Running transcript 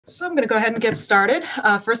So I'm going to go ahead and get started.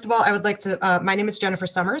 First of all, I would like to, my name is Jennifer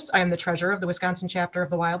Summers. I am the treasurer of the Wisconsin chapter of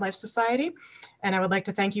the Wildlife Society, and I would like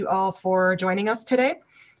to thank you all for joining us today.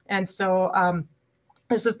 And so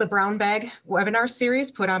this is the Brown Bag webinar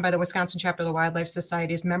series put on by the Wisconsin chapter of the Wildlife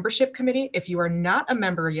Society's membership committee. If you are not a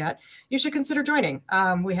member yet, you should consider joining.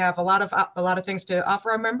 We have a lot of things to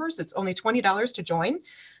offer our members. It's only $20 to join.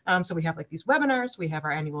 So we have like these webinars, we have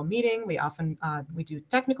our annual meeting, we often we do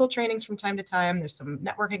technical trainings from time to time. There's some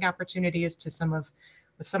networking opportunities to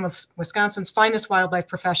with some of Wisconsin's finest wildlife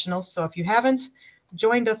professionals. So if you haven't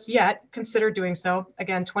joined us yet, consider doing so.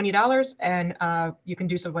 Again, $20, and you can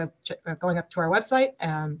do so by going up to our website.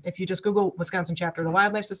 If you just Google Wisconsin chapter of the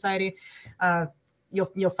Wildlife Society,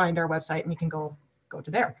 you'll find our website and you can go to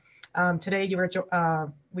there. Today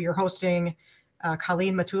we are hosting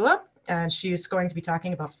Colleen Matula, and she's going to be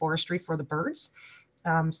talking about forestry for the birds.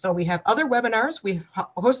 So we have other webinars. We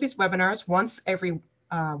host these webinars once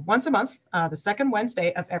a month, the second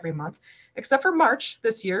Wednesday of every month, except for March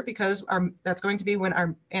this year, because that's going to be when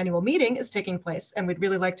our annual meeting is taking place. And we'd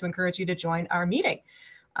really like to encourage you to join our meeting.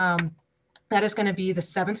 That is going to be the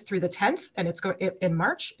 7th through the 10th, and in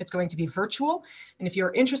March. It's going to be virtual. And if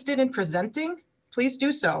you're interested in presenting, please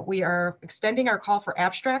do so. We are extending our call for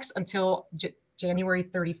abstracts until January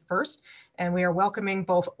 31st, and we are welcoming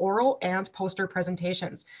both oral and poster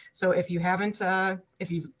presentations. So if you are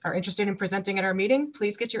interested in presenting at our meeting,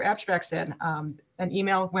 please get your abstracts in. An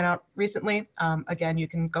email went out recently. Again, you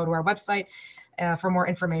can go to our website for more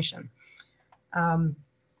information. The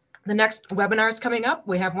next webinar is coming up.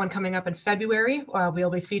 We have one coming up in February. We'll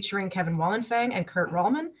be featuring Kevin Wallenfang and Kurt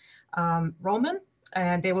Rollman,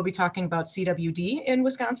 and they will be talking about CWD in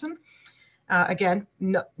Wisconsin. Again,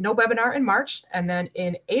 no webinar in March. And then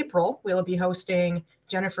in April, we'll be hosting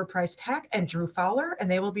Jennifer Price-Tack and Drew Fowler,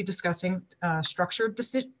 and they will be discussing structured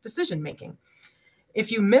decision-making.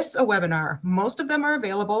 If you miss a webinar, most of them are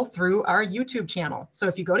available through our YouTube channel. So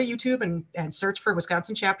if you go to YouTube and search for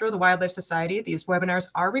Wisconsin chapter of the Wildlife Society, these webinars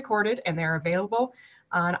are recorded and they're available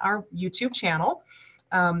on our YouTube channel.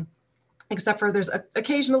 Except for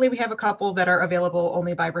occasionally we have a couple that are available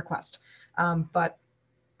only by request. But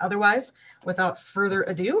otherwise, without further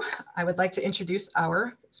ado, I would like to introduce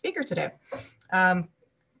our speaker today.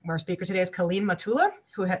 Our speaker today is Colleen Matula,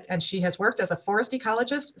 and she has worked as a forest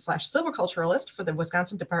ecologist / silviculturalist for the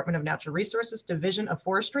Wisconsin Department of Natural Resources Division of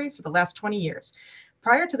Forestry for the last 20 years.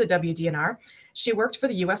 Prior to the WDNR, she worked for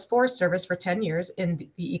the U.S. Forest Service for 10 years in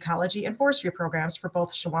the Ecology and Forestry programs for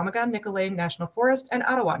both Chequamegon Nicolet National Forest and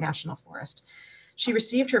Ottawa National Forest. She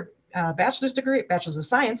received her bachelor's of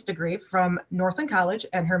science degree from Northland College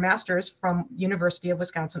and her master's from University of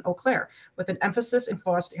Wisconsin, Eau Claire, with an emphasis in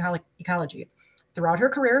forest ecology. Throughout her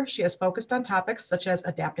career, she has focused on topics such as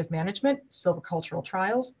adaptive management, silvicultural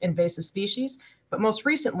trials, invasive species, but most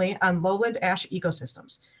recently on lowland ash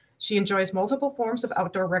ecosystems. She enjoys multiple forms of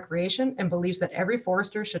outdoor recreation and believes that every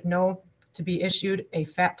forester should know to be issued a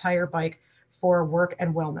fat tire bike for work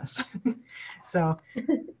and wellness. So,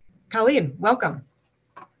 Colleen, welcome.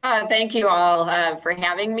 Thank you all for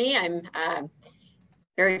having me. I'm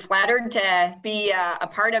very flattered to be a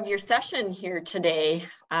part of your session here today.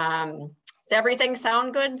 Does everything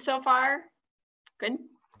sound good so far? Good.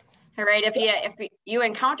 All right. If you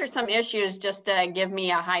encounter some issues, just give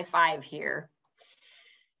me a high five here.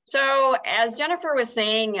 So as Jennifer was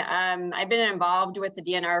saying, I've been involved with the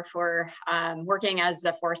DNR for working as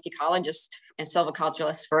a forest ecologist and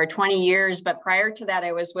silviculturist for 20 years. But prior to that,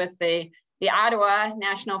 I was with the Ottawa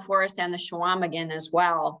National Forest and the Chequamegon as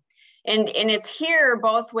well. And it's here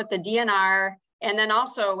both with the DNR and then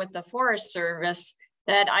also with the Forest Service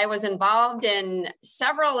that I was involved in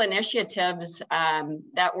several initiatives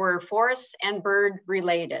that were forest and bird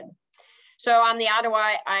related. So on the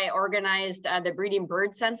Ottawa, I organized the breeding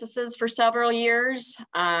bird censuses for several years,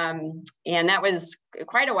 and that was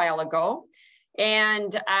quite a while ago.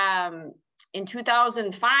 And in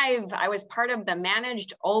 2005, I was part of the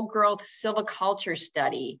managed old growth silviculture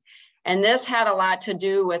study. And this had a lot to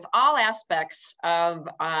do with all aspects of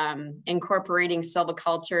incorporating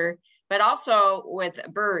silviculture, but also with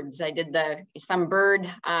birds. I did some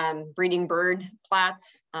breeding bird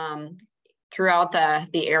plots throughout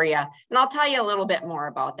the area. And I'll tell you a little bit more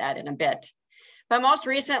about that in a bit. But most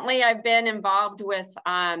recently, I've been involved with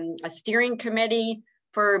a steering committee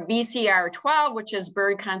for BCR 12, which is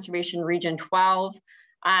Bird Conservation Region 12.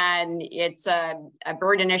 And it's a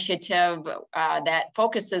bird initiative that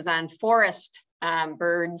focuses on forest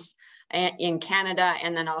birds in Canada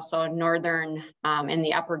and then also northern in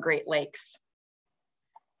the upper Great Lakes.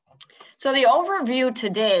 So the overview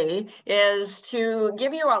today is to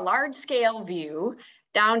give you a large scale view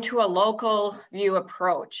down to a local view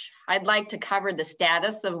approach. I'd like to cover the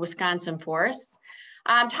status of Wisconsin forests,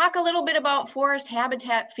 talk a little bit about forest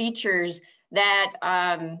habitat features that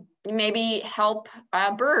maybe help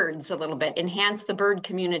birds a little bit, enhance the bird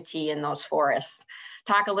community in those forests.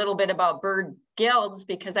 Talk a little bit about bird guilds,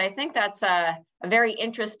 because I think that's a very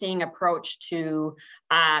interesting approach to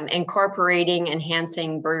incorporating,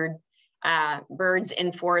 enhancing birds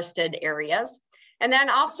in forested areas. And then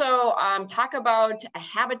also talk about a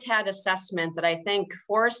habitat assessment that I think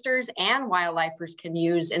foresters and wildlifers can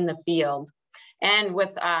use in the field and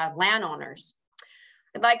with landowners.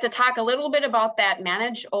 I'd like to talk a little bit about that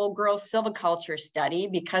managed old growth silviculture study,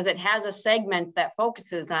 because it has a segment that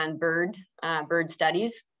focuses on bird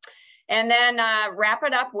studies. And then wrap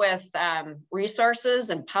it up with resources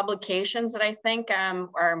and publications that I think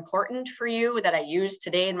are important for you that I use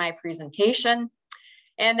today in my presentation.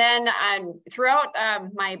 And then throughout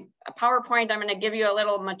my PowerPoint, I'm going to give you a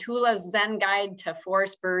little Matula Zen guide to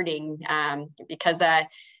forest birding, because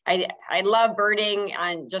I love birding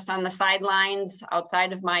just on the sidelines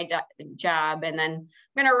outside of my job. And then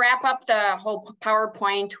I'm going to wrap up the whole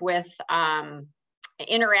PowerPoint with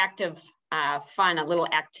interactive fun, a little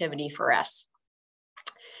activity for us.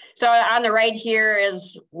 So on the right here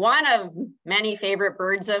is one of many favorite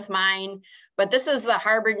birds of mine, but this is the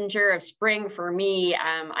harbinger of spring for me.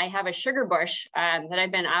 I have a sugar bush that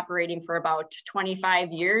I've been operating for about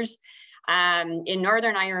 25 years in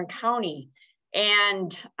Northern Iron County.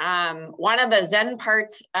 And one of the Zen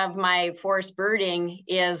parts of my forest birding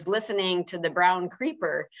is listening to the brown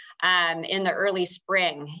creeper in the early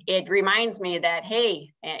spring. It reminds me that,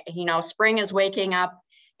 hey, you know, spring is waking up.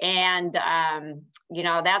 And, you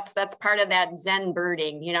know, that's part of that Zen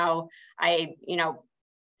birding. I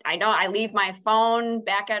leave my phone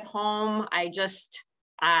back at home. I just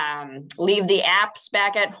leave the apps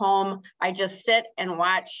back at home. I just sit and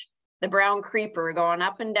watch the brown creeper going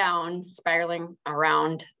up and down, spiraling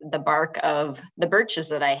around the bark of the birches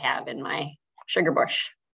that I have in my sugar bush.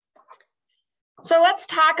 So let's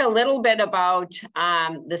talk a little bit about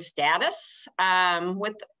the status.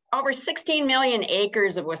 With over 16 million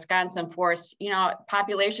acres of Wisconsin forests,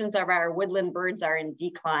 populations of our woodland birds are in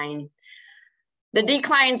decline. The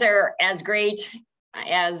declines are as great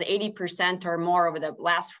as 80% or more over the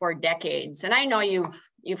last 4 decades. And I know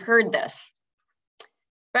you've heard this,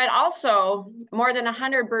 but also more than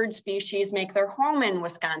 100 bird species make their home in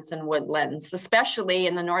Wisconsin woodlands, especially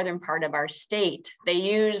in the northern part of our state. They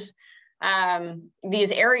use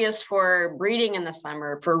these areas for breeding in the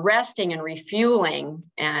summer, for resting and refueling,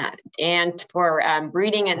 and for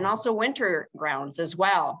breeding and also winter grounds as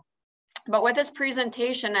well. But with this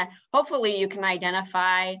presentation, hopefully you can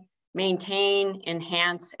identify, maintain,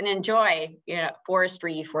 enhance, and enjoy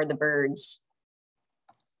forestry for the birds.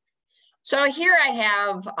 So here I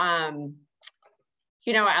have, a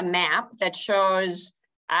map that shows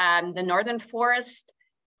the northern forest.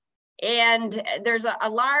 And there's a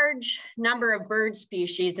large number of bird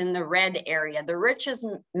species in the red area, the richest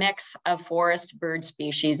mix of forest bird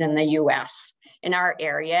species in the US, in our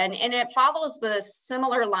area. And it follows the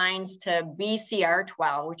similar lines to BCR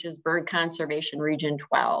 12, which is Bird Conservation Region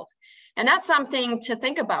 12. And that's something to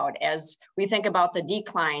think about as we think about the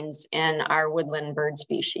declines in our woodland bird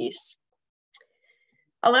species.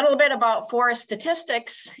 A little bit about forest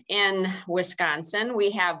statistics in Wisconsin. We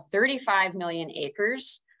have 35 million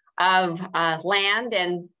acres of land,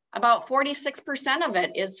 and about 46% of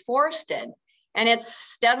it is forested. And it's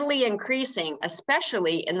steadily increasing,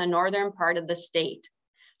 especially in the northern part of the state.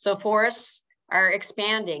 So forests are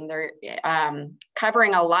expanding. They're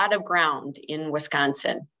covering a lot of ground in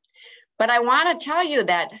Wisconsin. But I want to tell you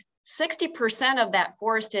that 60% of that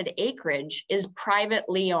forested acreage is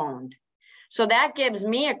privately owned. So that gives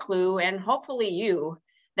me a clue, and hopefully you,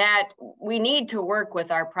 that we need to work with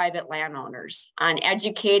our private landowners on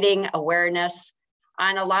educating awareness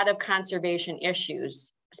on a lot of conservation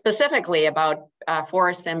issues, specifically about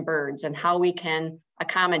forests and birds and how we can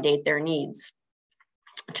accommodate their needs.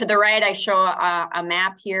 To the right, I show a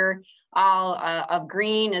map here. All of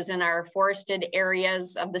green is in our forested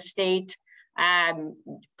areas of the state,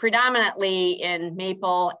 predominantly in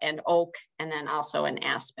maple and oak, and then also in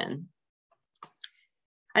aspen.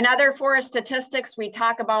 Another forest statistics we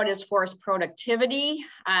talk about is forest productivity.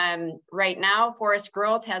 Right now, forest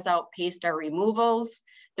growth has outpaced our removals.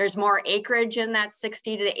 There's more acreage in that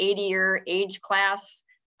 60 to 80 year age class.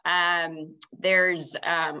 There's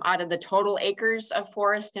out of the total acres of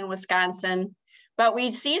forest in Wisconsin, but we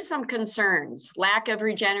see some concerns, lack of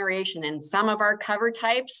regeneration in some of our cover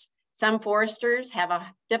types. Some foresters have a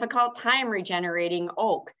difficult time regenerating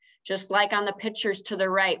oak. Just like on the pictures to the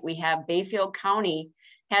right, we have Bayfield County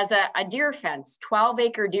has a deer fence,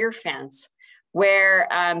 12-acre deer fence, where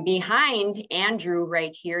behind Andrew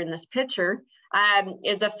right here in this picture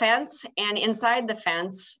is a fence, and inside the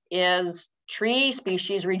fence is tree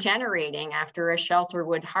species regenerating after a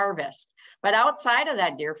shelterwood harvest. But outside of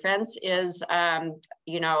that deer fence is,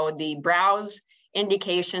 you know, the browse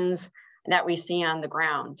indications that we see on the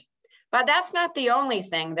ground. But that's not the only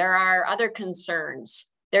thing. There are other concerns.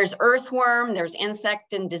 There's earthworm, there's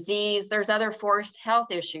insect and disease, there's other forest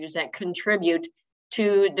health issues that contribute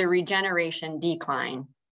to the regeneration decline.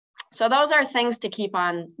 So those are things to keep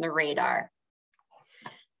on the radar.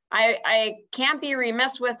 I can't be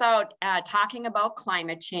remiss without talking about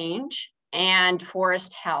climate change and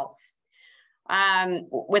forest health.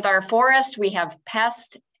 With our forest, we have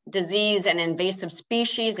pest, disease, and invasive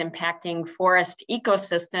species impacting forest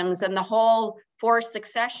ecosystems and the whole forest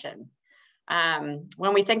succession.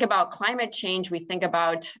 When we think about climate change, we think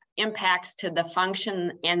about impacts to the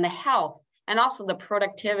function and the health, and also the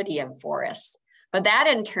productivity of forests. But that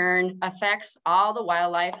in turn affects all the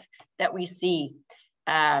wildlife that we see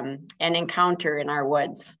and encounter in our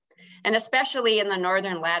woods. And especially in the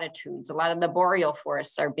northern latitudes, a lot of the boreal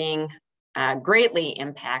forests are being greatly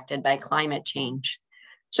impacted by climate change.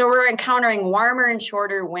 So we're encountering warmer and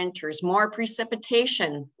shorter winters, more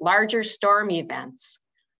precipitation, larger storm events,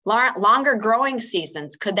 longer growing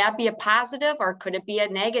seasons. Could that be a positive, or could it be a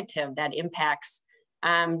negative that impacts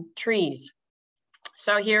trees?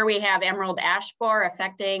 So here we have emerald ash borer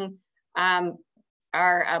affecting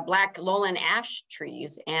our black lowland ash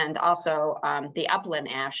trees, and also the upland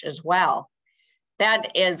ash as well.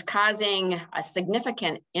 That is causing a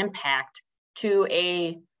significant impact to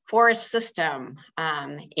a forest system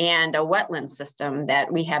and a wetland system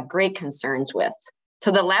that we have great concerns with.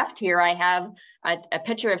 To the left here, I have a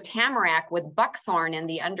picture of tamarack with buckthorn in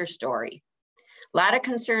the understory. A lot of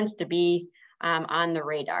concerns to be on the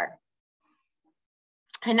radar.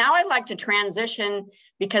 And now I'd like to transition,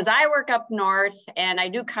 because I work up north and I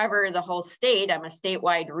do cover the whole state. I'm a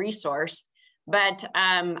statewide resource, but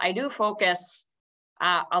I do focus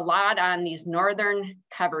a lot on these northern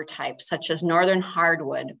cover types, such as northern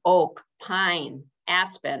hardwood, oak, pine,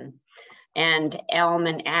 aspen, and elm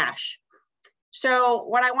and ash. So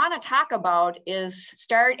what I want to talk about is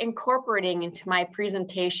start incorporating into my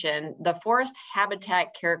presentation the forest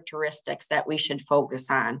habitat characteristics that we should focus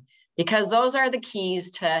on, because those are the keys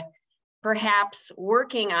to perhaps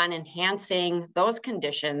working on enhancing those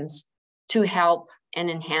conditions to help and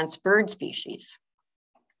enhance bird species.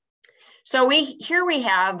 So here we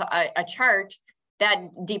have a chart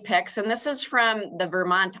that depicts, and this is from the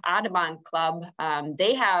Vermont Audubon Club.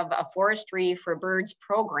 They have a Forestry for Birds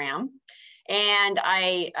program. And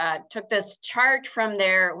I took this chart from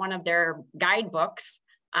one of their guidebooks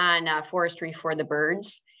on forestry for the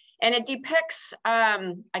birds. And it depicts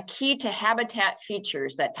a key to habitat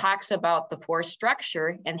features that talks about the forest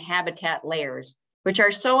structure and habitat layers, which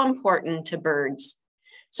are so important to birds.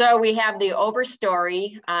 So we have the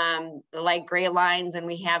overstory, the light gray lines, and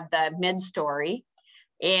we have the mid-story.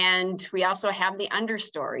 And we also have the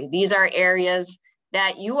understory. These are areas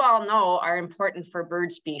that you all know are important for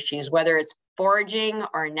bird species, whether it's foraging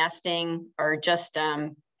or nesting or just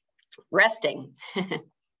resting.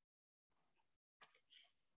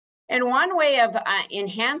 And one way of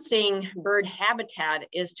enhancing bird habitat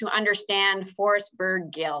is to understand forest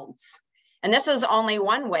bird guilds. And this is only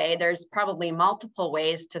one way. There's probably multiple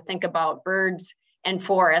ways to think about birds and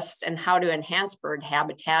forests and how to enhance bird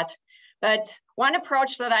habitat. But one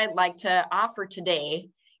approach that I'd like to offer today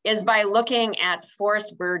is by looking at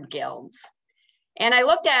forest bird guilds. And I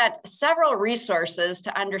looked at several resources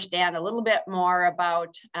to understand a little bit more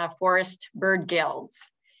about forest bird guilds.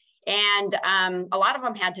 And a lot of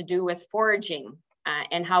them had to do with foraging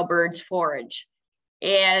and how birds forage.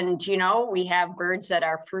 And, you know, we have birds that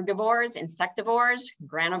are frugivores, insectivores,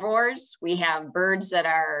 granivores. We have birds that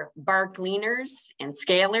are bark gleaners and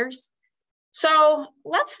scalers. So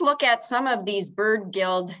let's look at some of these bird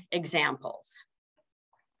guild examples.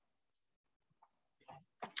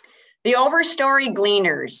 The overstory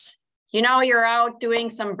gleaners. You know, you're out doing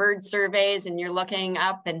some bird surveys and you're looking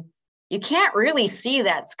up and you can't really see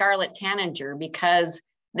that scarlet tanager because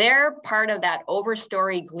they're part of that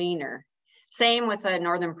overstory gleaner. Same with the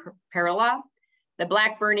northern parula, the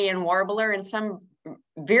Blackburnian warbler, and some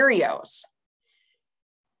vireos.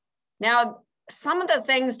 Now, some of the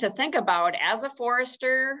things to think about as a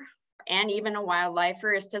forester and even a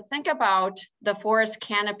wildlifer is to think about the forest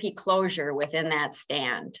canopy closure within that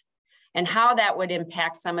stand and how that would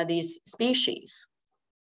impact some of these species.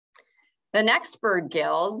 The next bird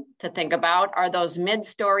guild to think about are those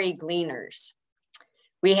mid-story gleaners.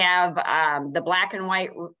 We have the black and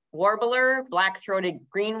white warbler, black-throated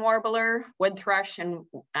green warbler, wood thrush, and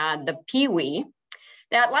the pewee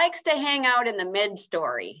that likes to hang out in the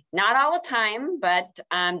mid-story. Not all the time, but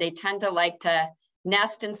they tend to like to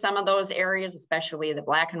nest in some of those areas, especially the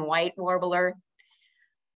black and white warbler.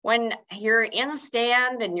 When you're in a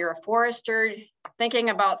stand and you're a forester thinking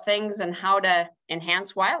about things and how to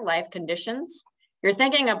enhance wildlife conditions, you're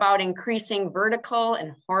thinking about increasing vertical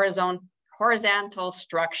and horizontal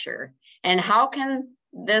structure. And how can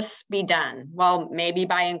this be done? Well, maybe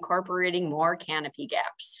by incorporating more canopy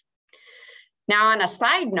gaps. Now, on a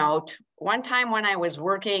side note, one time when I was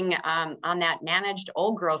working on that managed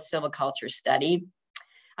old growth silviculture study,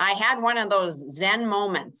 I had one of those Zen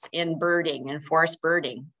moments in birding and forest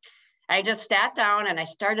birding. I just sat down and I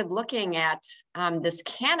started looking at this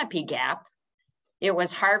canopy gap. It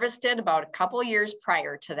was harvested about a couple years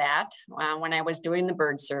prior to that when I was doing the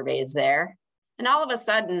bird surveys there. And all of a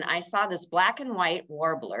sudden I saw this black and white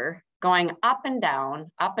warbler going up and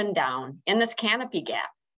down in this canopy gap.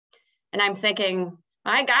 And I'm thinking,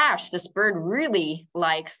 my gosh, this bird really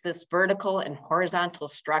likes this vertical and horizontal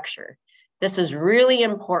structure. This is really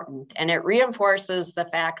important, and it reinforces the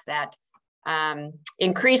fact that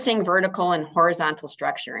increasing vertical and horizontal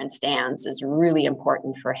structure in stands is really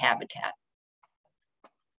important for habitat.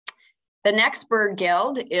 The next bird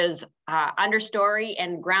guild is understory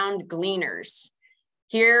and ground gleaners.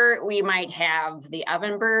 Here we might have the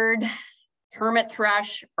ovenbird, hermit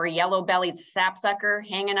thrush, or yellow-bellied sapsucker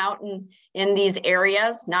hanging out in these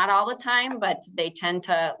areas. Not all the time, but they tend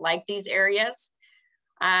to like these areas.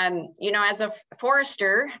 You know, as a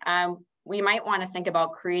forester, we might want to think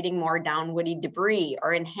about creating more downwoody debris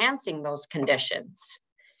or enhancing those conditions.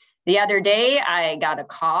 The other day, I got a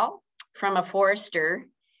call from a forester,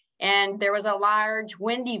 and there was a large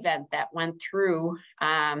wind event that went through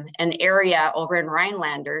an area over in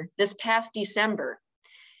Rhinelander this past December.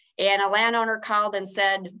 And a landowner called and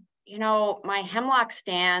said, you know, my hemlock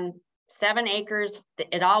stand, 7 acres,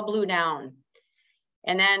 it all blew down.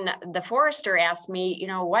 And then the forester asked me, you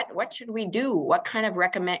know, what should we do? What kind of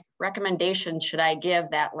recommendation should I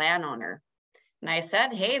give that landowner? And I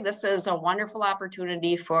said, hey, this is a wonderful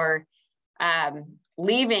opportunity for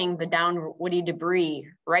leaving the downwoody debris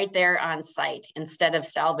right there on site instead of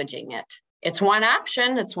salvaging it. It's one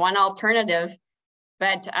option, it's one alternative,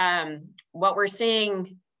 but what we're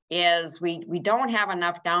seeing is we don't have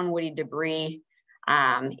enough downwoody debris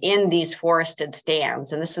in these forested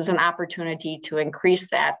stands. And this is an opportunity to increase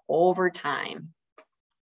that over time.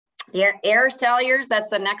 The air salliers, that's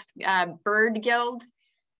the next bird guild.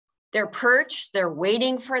 They're perched, they're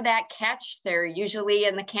waiting for that catch. They're usually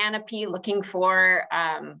in the canopy looking for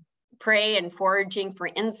prey and foraging for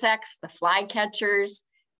insects, the fly catchers.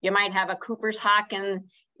 You might have a Cooper's hawk in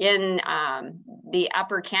the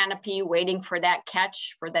upper canopy waiting for that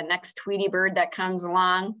catch for the next Tweety bird that comes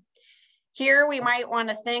along. Here we might want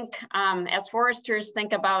to think, as foresters,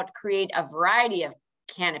 think about create a variety of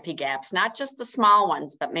canopy gaps, not just the small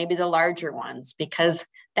ones, but maybe the larger ones, because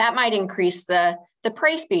that might increase the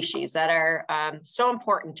prey species that are so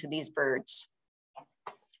important to these birds.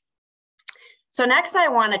 So next I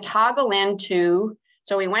want to toggle into,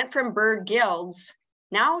 so we went from bird guilds.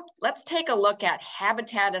 Now let's take a look at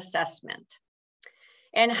habitat assessment.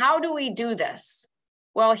 And how do we do this?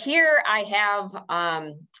 Well, here I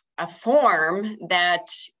have a form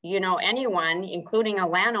that, you know, anyone, including a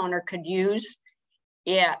landowner, could use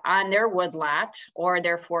on their woodlot or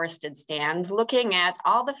their forested stand, looking at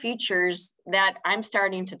all the features that I'm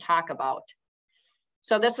starting to talk about.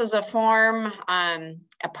 So this is a form,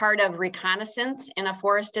 a part of reconnaissance in a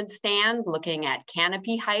forested stand, looking at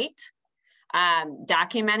canopy height,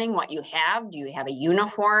 documenting what you have. Do you have a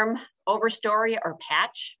uniform overstory or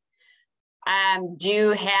patch? Do you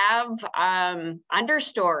have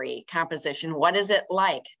understory composition? What is it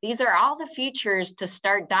like? These are all the features to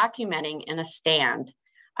start documenting in a stand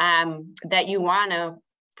that you want to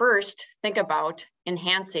first think about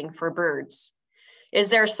enhancing for birds. Is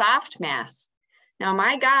there soft mass? Now,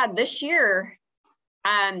 my God, this year,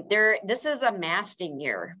 this is a masting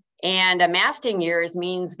year. And a masting year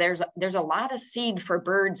means there's a lot of seed for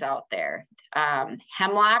birds out there.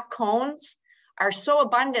 Hemlock cones are so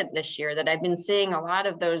abundant this year that I've been seeing a lot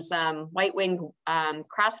of those white-winged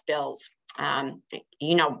crossbills,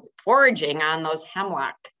 you know, foraging on those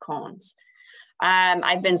hemlock cones.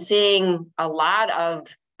 I've been seeing a lot of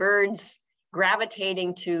birds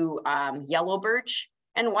gravitating to yellow birch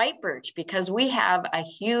and white birch because we have a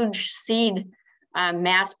huge seed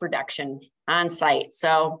mass production on site.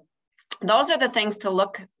 So those are the things to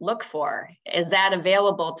look for. Is that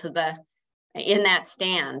available to the in that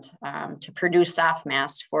stand to produce soft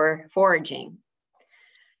mass for foraging.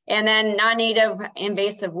 And then non-native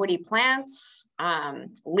invasive woody plants,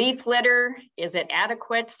 leaf litter, is it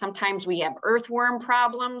adequate? Sometimes we have earthworm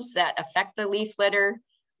problems that affect the leaf litter.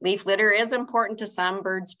 Leaf litter is important to some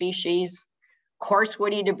bird species. Coarse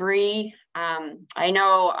woody debris. I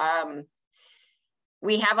know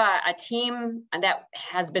we have a team that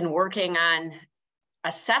has been working on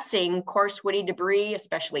assessing coarse woody debris,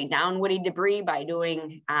 especially down woody debris, by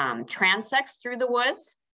doing transects through the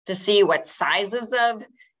woods to see what sizes of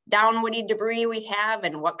down woody debris we have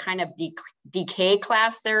and what kind of decay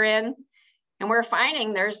class they're in. And we're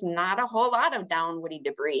finding there's not a whole lot of down woody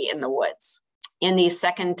debris in the woods in these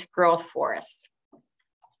second growth forests.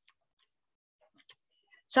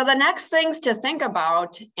 So the next things to think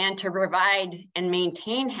about and to provide and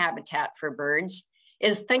maintain habitat for birds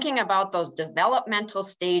is thinking about those developmental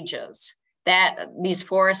stages that these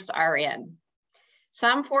forests are in.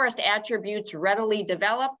 Some forest attributes readily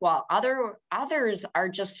develop while others are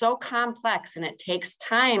just so complex, and it takes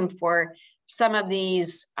time for some of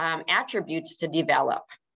these attributes to develop.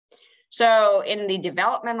 So in the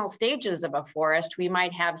developmental stages of a forest, we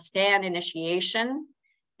might have stand initiation,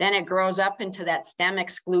 then it grows up into that stem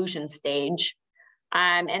exclusion stage.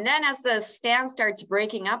 And then as the stand starts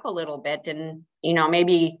breaking up a little bit and,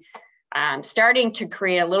 maybe starting to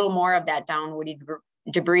create a little more of that down woody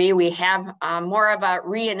debris, we have more of a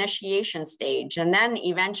reinitiation stage and then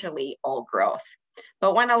eventually old growth.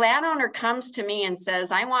 But when a landowner comes to me and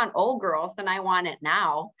says, I want old growth and I want it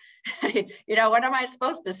now, what am I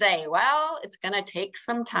supposed to say? Well, it's going to take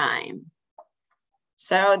some time.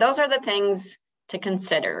 So those are the things to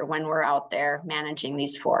consider when we're out there managing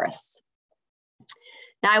these forests.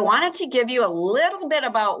 Now, I wanted to give you a little bit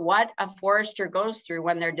about what a forester goes through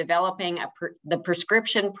when they're developing the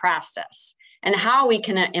prescription process and how we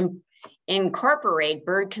can incorporate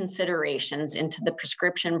bird considerations into the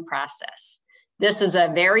prescription process. This is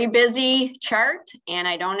a very busy chart, and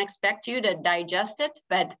I don't expect you to digest it,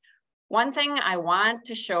 but one thing I want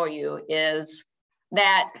to show you is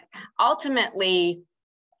that ultimately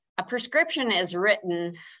a prescription is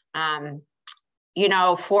written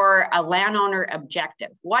for a landowner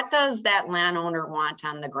objective. What does that landowner want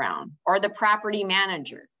on the ground, or the property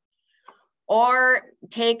manager? Or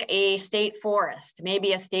take a state forest.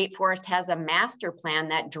 Maybe a state forest has a master plan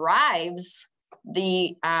that drives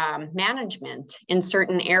the management in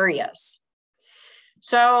certain areas.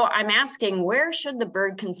 So I'm asking, where should the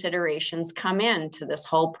bird considerations come into this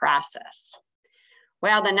whole process?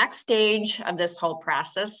 Well, the next stage of this whole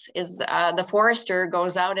process is the forester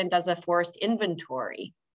goes out and does a forest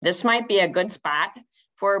inventory. This might be a good spot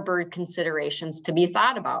for bird considerations to be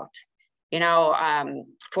thought about.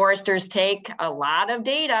 Foresters take a lot of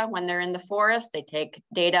data when they're in the forest. They take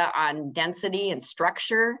data on density and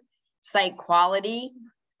structure, site quality,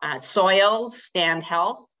 soils, stand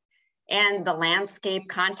health, and the landscape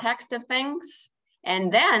context of things.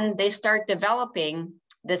 And then they start developing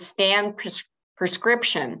the stand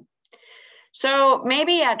prescription. So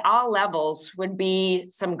maybe at all levels would be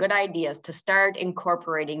some good ideas to start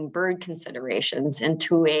incorporating bird considerations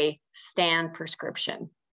into a stand prescription.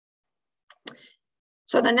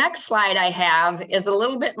 So the next slide I have is a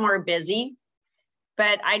little bit more busy,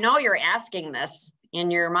 but I know you're asking this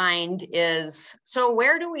in your mind is, so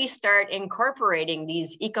where do we start incorporating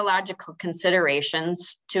these ecological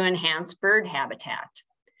considerations to enhance bird habitat?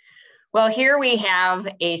 Well, here we have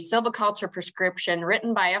a silviculture prescription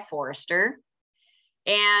written by a forester,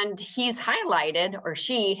 and he's highlighted, or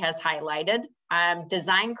she has highlighted,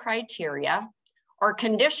 design criteria or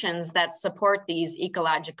conditions that support these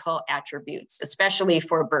ecological attributes, especially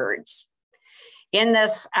for birds. In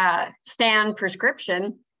this stand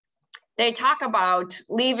prescription, they talk about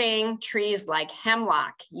leaving trees like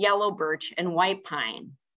hemlock, yellow birch, and white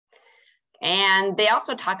pine. And they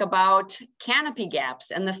also talk about canopy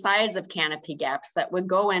gaps and the size of canopy gaps that would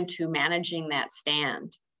go into managing that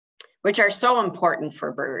stand, which are so important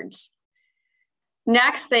for birds.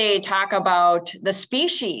 Next, they talk about the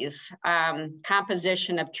species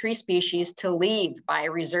composition of tree species to leave by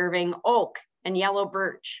reserving oak and yellow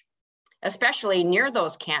birch, especially near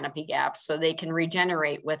those canopy gaps so they can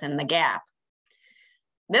regenerate within the gap.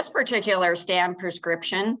 This particular stand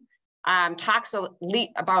prescription talks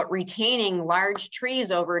about retaining large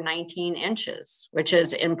trees over 19 inches, which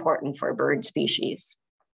is important for bird species.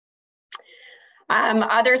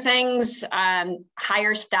 Other things,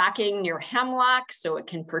 higher stocking near hemlock so it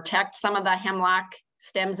can protect some of the hemlock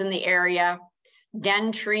stems in the area,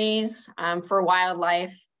 den trees for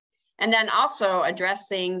wildlife, and then also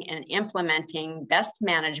addressing and implementing best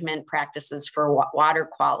management practices for water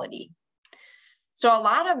quality. So a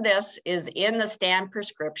lot of this is in the stand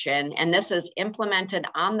prescription, and this is implemented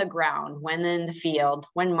on the ground when in the field,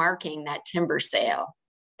 when marking that timber sale.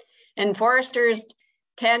 And foresters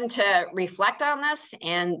tend to reflect on this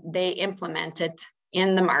and they implement it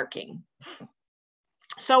in the marking.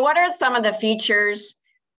 So what are some of the features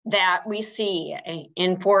that we see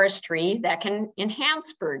in forestry that can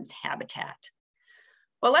enhance birds' habitat?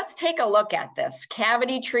 Well, let's take a look at this.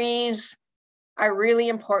 Cavity trees are really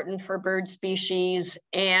important for bird species,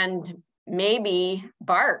 and maybe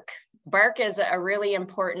bark. Bark is a really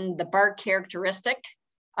important, the bark characteristic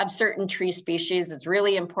of certain tree species is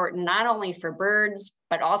really important, not only for birds,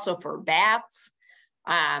 but also for bats.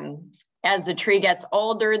 As the tree gets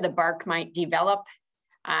older, the bark might develop,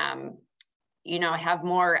 have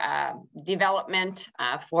more development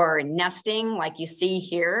for nesting, like you see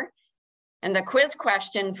here. And the quiz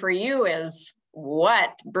question for you is,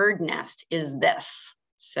 what bird nest is this?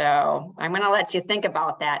 So I'm going to let you think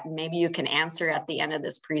about that, and maybe you can answer at the end of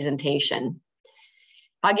this presentation.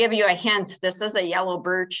 I'll give you a hint. This is a yellow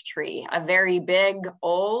birch tree, a very big,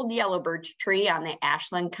 old yellow birch tree on the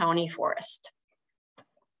Ashland County Forest.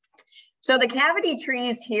 So the cavity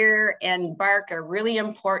trees here and bark are really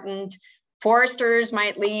important. Foresters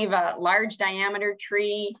might leave a large diameter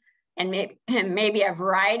tree and maybe a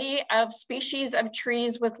variety of species of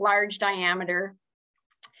trees with large diameter.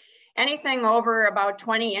 Anything over about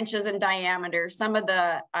 20 inches in diameter, some of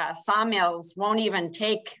the sawmills won't even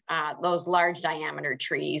take those large diameter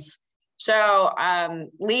trees. So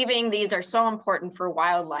leaving these are so important for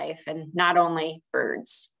wildlife and not only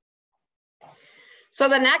birds. So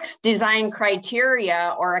the next design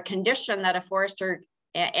criteria or a condition that a forester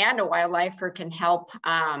and a wildlifer can help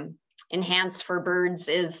enhance for birds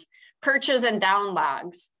is perches and down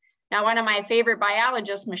logs. Now, one of my favorite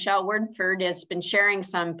biologists, Michelle Woodford, has been sharing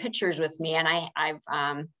some pictures with me, and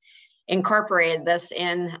I've incorporated this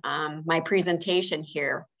in my presentation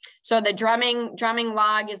here. So the drumming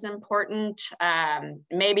log is important,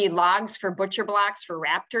 maybe logs for butcher blocks for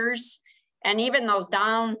raptors, and even those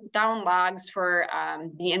down logs for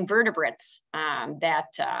the invertebrates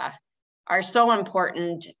that are so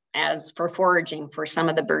important as for foraging for some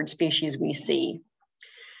of the bird species we see.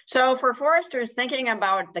 So for foresters, thinking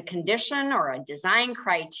about the condition or a design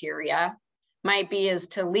criteria might be is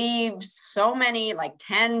to leave so many, like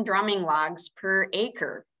 10 drumming logs per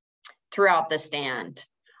acre throughout the stand.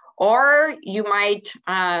 Or you might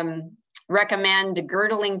recommend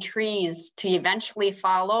girdling trees to eventually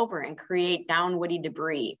fall over and create downwoody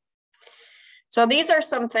debris. So these are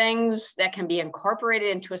some things that can be incorporated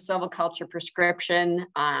into a silviculture prescription.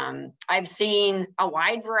 I've seen a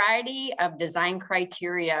wide variety of design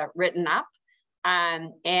criteria written up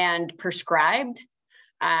and prescribed.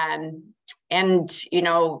 And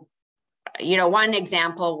one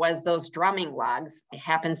example was those drumming logs. It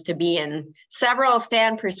happens to be in several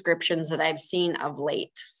stand prescriptions that I've seen of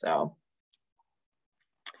late. So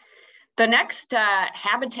the next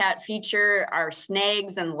habitat feature are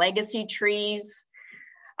snags and legacy trees.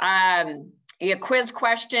 A quiz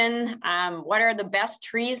question, what are the best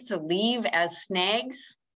trees to leave as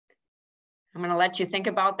snags? I'm gonna let you think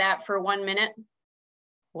about that for 1 minute.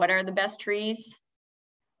 What are the best trees?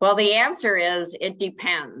 Well, the answer is, it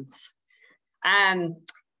depends. I've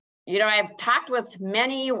talked with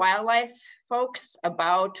many wildlife folks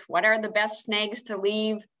about what are the best snags to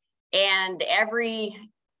leave, and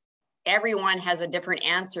everyone has a different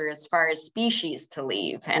answer as far as species to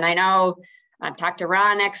leave. And I know I've talked to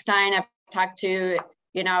Ron Eckstein, I've talked to,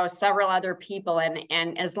 several other people.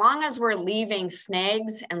 And as long as we're leaving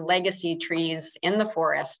snags and legacy trees in the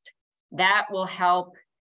forest, that will help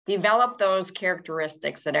develop those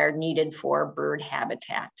characteristics that are needed for bird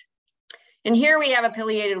habitat. And here we have a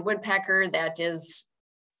pileated woodpecker that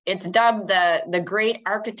it's dubbed the great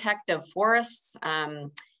architect of forests.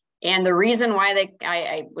 And the reason why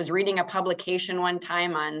I was reading a publication one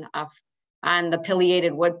time on the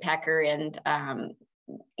pileated woodpecker, and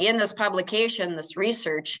in this publication, this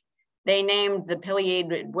research, they named the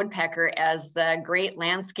pileated woodpecker as the great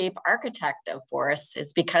landscape architect of forests.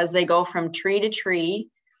 It's because they go from tree to tree,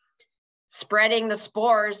 spreading the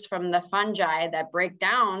spores from the fungi that break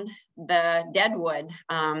down the dead wood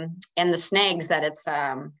and the snags that it's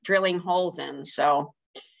drilling holes in. So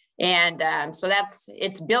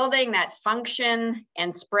it's building that function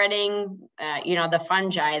and spreading, the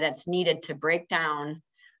fungi that's needed to break down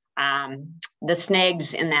the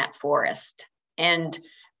snags in that forest and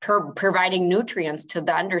providing nutrients to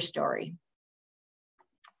the understory.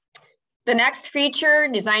 The next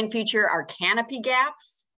design feature are canopy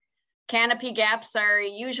gaps. Canopy gaps are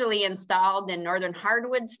usually installed in northern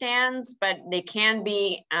hardwood stands, but they can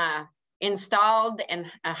be installed and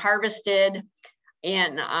harvested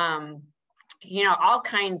in all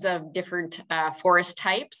kinds of different forest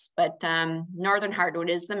types, but northern hardwood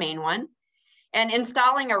is the main one. And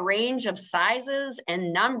installing a range of sizes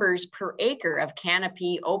and numbers per acre of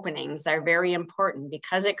canopy openings are very important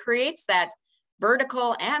because it creates that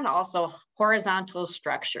vertical and also horizontal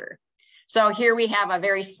structure. So here we have a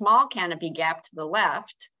very small canopy gap to the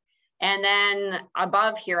left. And then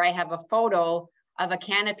above here, I have a photo of a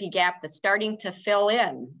canopy gap that's starting to fill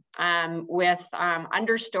in with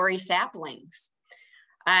understory saplings.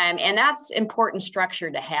 And that's important structure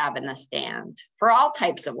to have in the stand for all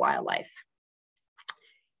types of wildlife.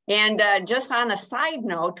 And just on a side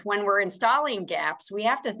note, when we're installing gaps, we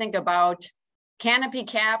have to think about canopy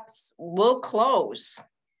caps will close.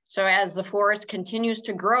 So as the forest continues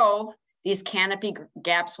to grow, these canopy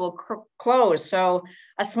gaps will close. So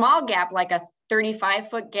a small gap, like a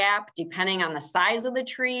 35-foot gap, depending on the size of the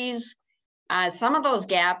trees, some of those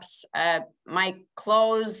gaps might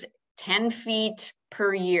close 10 feet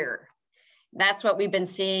per year. That's what we've been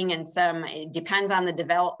seeing in some, it depends on the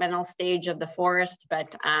developmental stage of the forest,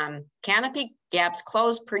 but canopy gaps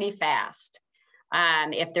close pretty fast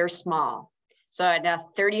if they're small. So a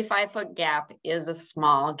 35-foot gap is a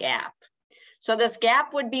small gap. So this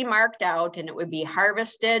gap would be marked out and it would be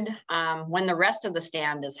harvested when the rest of the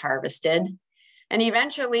stand is harvested. And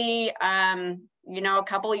eventually, a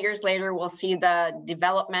couple of years later, we'll see the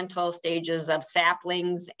developmental stages of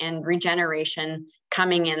saplings and regeneration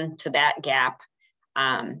coming into that gap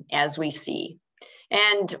as we see.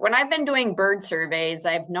 And when I've been doing bird surveys,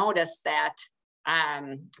 I've noticed that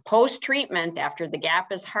post-treatment, after the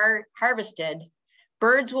gap is harvested,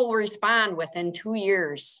 birds will respond within 2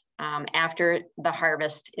 years after the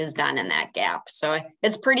harvest is done in that gap. So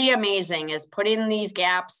it's pretty amazing, is putting these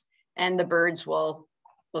gaps and the birds will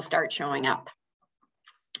start showing up.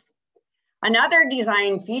 Another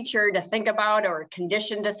design feature to think about or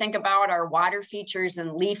condition to think about are water features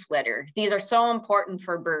and leaf litter. These are so important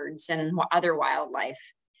for birds and other wildlife.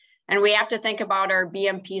 And we have to think about our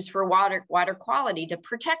BMPs for water quality to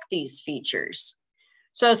protect these features.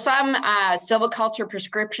 So some silviculture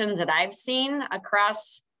prescriptions that I've seen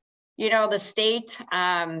across, the state,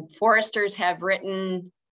 foresters have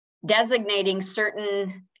written designating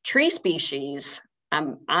certain tree species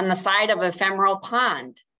on the side of an ephemeral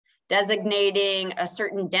pond, designating a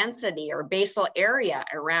certain density or basal area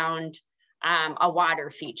around a water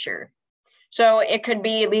feature. So it could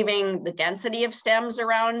be leaving the density of stems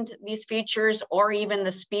around these features or even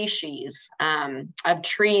the species of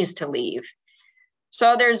trees to leave.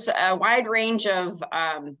 So there's a wide range of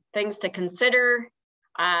things to consider.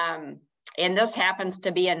 And this happens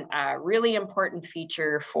to be a really important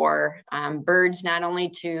feature for birds, not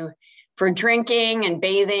only for drinking and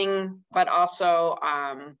bathing, but also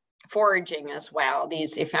foraging as well.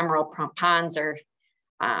 These ephemeral ponds are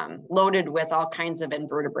loaded with all kinds of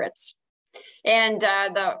invertebrates. And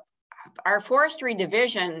our forestry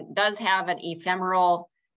division does have an ephemeral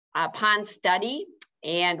pond study,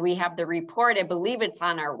 and we have the report. I believe it's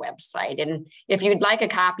on our website. And if you'd like a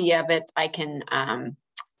copy of it, I can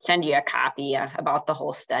send you a copy about the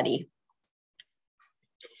whole study.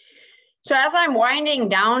 So as I'm winding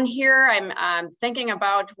down here, I'm thinking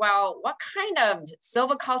about, well, what kind of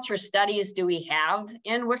silviculture studies do we have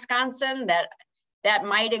in Wisconsin that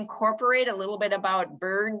might incorporate a little bit about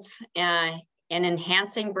birds and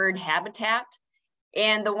enhancing bird habitat?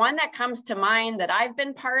 And the one that comes to mind that I've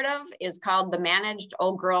been part of is called the Managed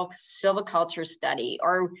Old Growth Silviculture Study,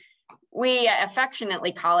 or we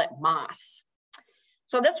affectionately call it MOS.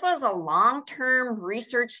 So this was a long-term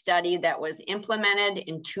research study that was implemented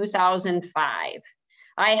in 2005.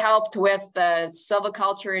 I helped with the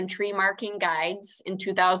silviculture and tree marking guides in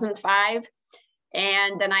 2005.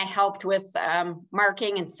 And then I helped with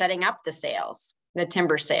marking and setting up the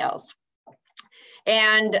timber sales.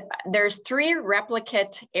 And there's 3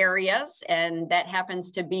 replicate areas, and that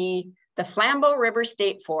happens to be the Flambeau River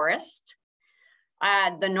State Forest,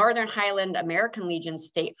 the Northern Highland American Legion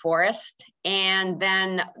State Forest, and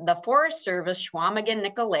then the Forest Service Chequamegon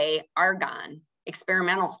Nicolet Argonne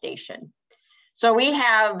Experimental Station. So we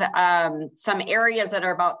have some areas that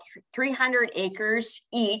are about 300 acres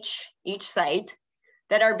each site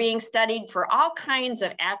that are being studied for all kinds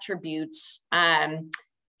of attributes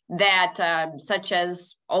such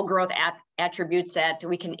as old growth attributes that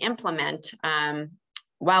we can implement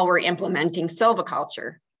while we're implementing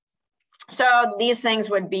silviculture. So these things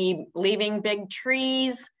would be leaving big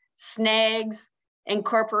trees, snags,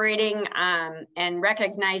 incorporating and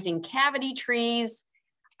recognizing cavity trees,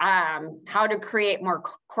 how to create more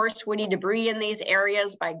coarse woody debris in these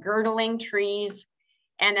areas by girdling trees,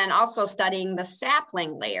 and then also studying the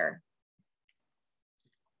sapling layer.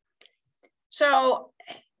 So,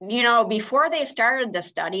 you know, before they started the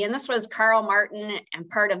study, and this was Carl Martin and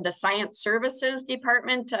part of the Science Services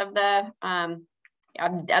Department of the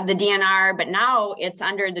DNR, but now it's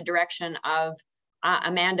under the direction of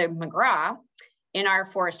Amanda McGraw in our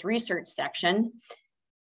forest research section.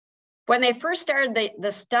 When they first started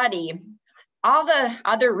the study, all the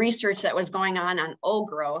other research that was going on old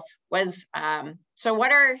growth was, so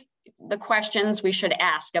what are the questions we should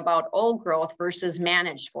ask about old growth versus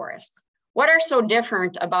managed forests? What are so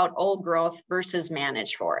different about old growth versus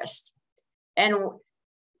managed forests? And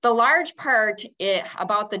the large part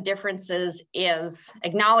about the differences is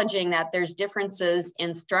acknowledging that there's differences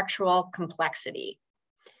in structural complexity.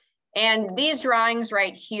 And these drawings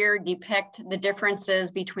right here depict the differences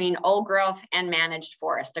between old growth and managed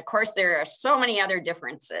forest. Of course, there are so many other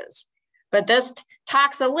differences, but this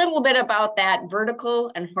talks a little bit about that vertical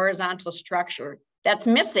and horizontal structure that's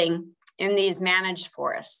missing in these managed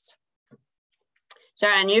forests. So,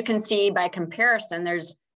 and you can see by comparison,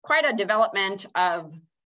 there's quite a development of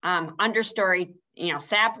understory, you know,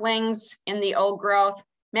 saplings in the old growth.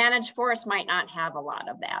 Managed forests might not have a lot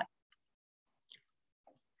of that.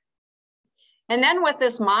 And then with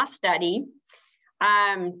this moss study,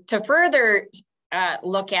 to further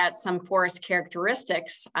look at some forest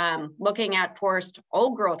characteristics, looking at forest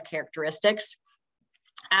old growth characteristics,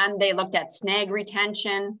 and they looked at snag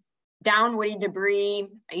retention, down woody debris,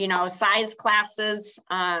 you know, size classes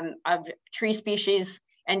of tree species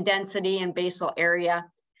and density and basal area.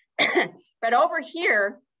 But over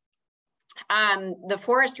here, the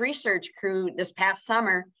forest research crew this past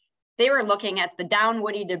summer, they were looking at the down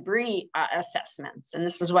woody debris assessments, and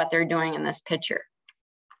this is what they're doing in this picture.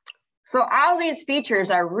 So all these features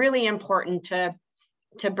are really important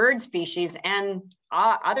to bird species and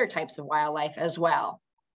other types of wildlife as well.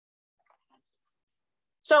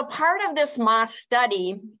 So part of this moss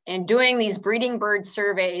study and doing these breeding bird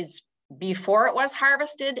surveys before it was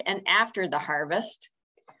harvested and after the harvest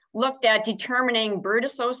looked at determining bird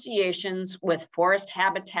associations with forest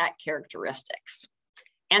habitat characteristics.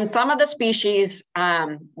 And some of the species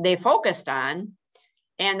they focused on,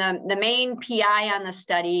 and the main PI on the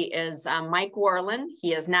study is Mike Worland.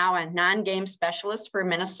 He is now a non-game specialist for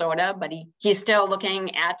Minnesota, but he's still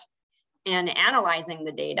looking at and analyzing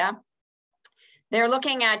the data. They're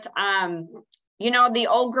looking at, you know, the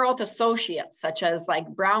old growth associates, such as like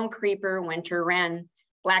brown creeper, winter wren,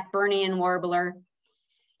 Blackburnian warbler,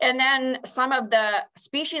 and then some of the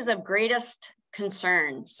species of greatest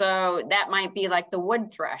concern. So that might be like the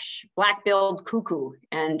wood thrush, black-billed cuckoo,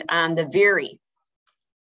 and the veery.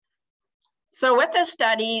 So with this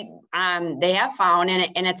study, they have found,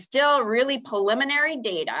 and it's still really preliminary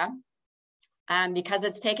data because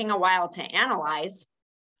it's taking a while to analyze,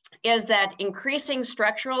 is that increasing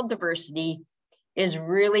structural diversity is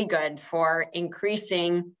really good for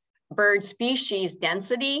increasing bird species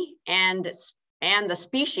density and the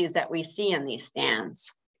species that we see in these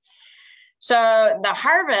stands. So the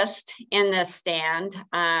harvest in this stand,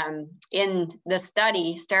 in the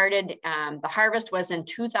study started, the harvest was in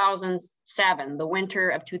 2007, the winter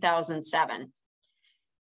of 2007.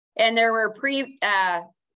 And there were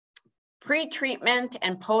pre-treatment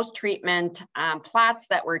and post-treatment plots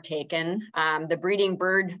that were taken, the breeding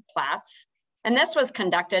bird plots. And this was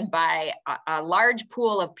conducted by a large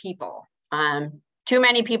pool of people. Too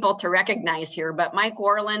many people to recognize here, but Mike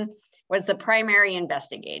Worland was the primary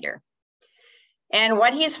investigator. And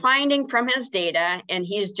what he's finding from his data, and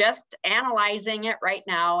he's just analyzing it right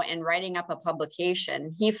now and writing up a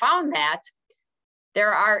publication, he found that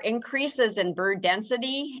there are increases in bird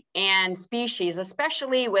density and species,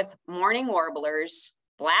 especially with mourning warblers,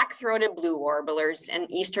 black-throated blue warblers,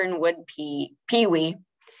 and eastern wood peewee,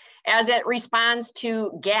 as it responds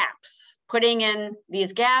to gaps, putting in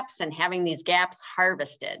these gaps and having these gaps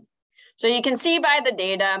harvested. So you can see by the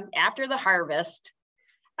data after the harvest,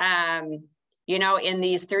 you know, in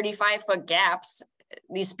these 35-foot gaps,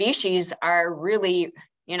 these species are really,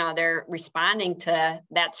 you know, they're responding to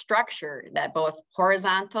that structure, that both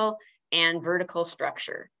horizontal and vertical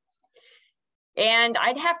structure. And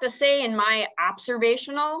I'd have to say in my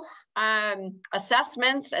observational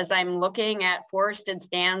assessments, as I'm looking at forested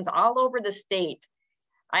stands all over the state,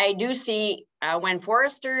 I do see when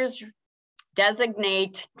foresters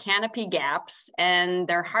designate canopy gaps and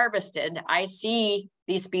they're harvested, I see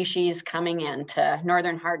these species coming into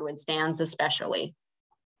northern hardwood stands especially.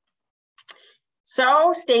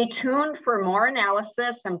 So stay tuned for more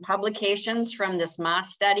analysis and publications from this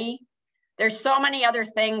moss study. There's so many other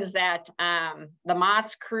things that the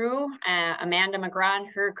moss crew, Amanda McGraw and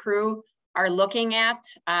her crew, are looking at.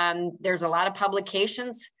 There's a lot of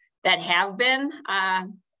publications that have been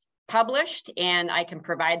published, and I can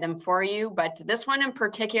provide them for you, but this one in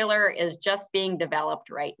particular is just being developed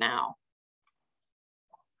right now.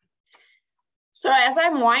 So as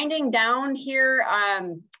I'm winding down here,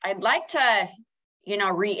 I'd like to,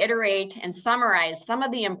 reiterate and summarize some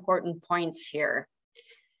of the important points here.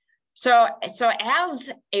 So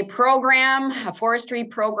as a program, a forestry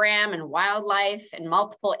program and wildlife and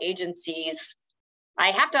multiple agencies,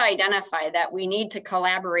 I have to identify that we need to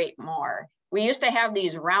collaborate more. We used to have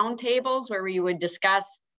these roundtables where we would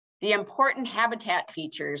discuss the important habitat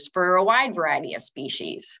features for a wide variety of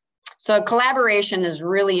species. So collaboration is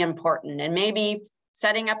really important, and maybe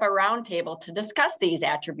setting up a roundtable to discuss these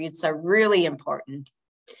attributes are really important.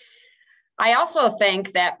 I also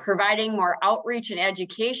think that providing more outreach and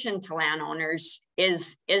education to landowners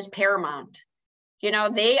is paramount.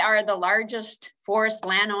 They are the largest forest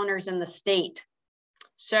landowners in the state.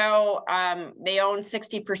 So they own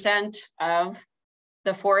 60% of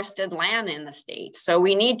the forested land in the state. So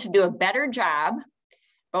we need to do a better job,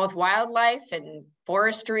 both wildlife and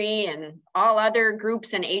forestry and all other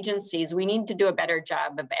groups and agencies. We need to do a better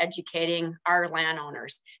job of educating our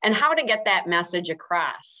landowners and how to get that message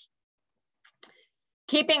across.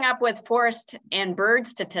 Keeping up with forest and bird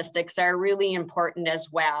statistics are really important as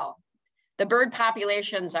well. The bird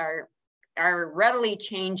populations are readily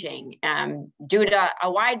changing due to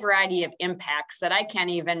a wide variety of impacts that I can't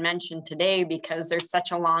even mention today because there's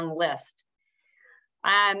such a long list.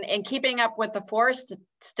 And keeping up with the forest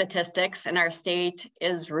statistics in our state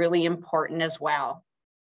is really important as well.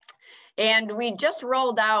 And we just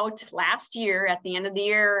rolled out last year, at the end of the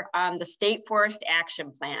year, the State Forest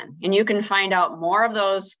Action Plan. And you can find out more of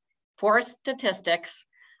those forest statistics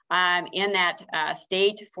in that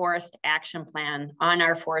State Forest Action Plan on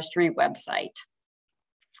our forestry website.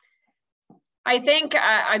 I think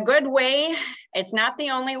a good way, it's not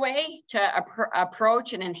the only way to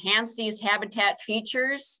approach and enhance these habitat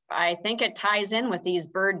features. I think it ties in with these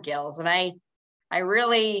bird gills. And I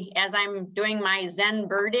really, as I'm doing my Zen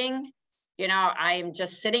birding, I'm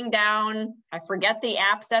just sitting down, I forget the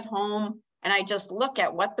apps at home, and I just look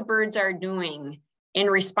at what the birds are doing in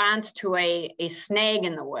response to a snag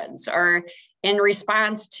in the woods, or in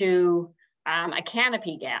response to a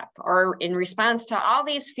canopy gap, or in response to all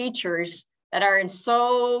these features that are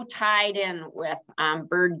so tied in with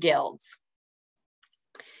bird gills.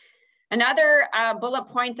 Another bullet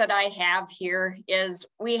point that I have here is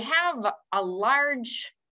we have a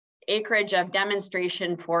large acreage of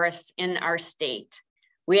demonstration forests in our state.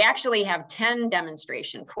 We actually have 10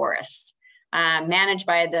 demonstration forests managed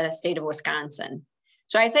by the state of Wisconsin.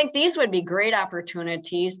 So I think these would be great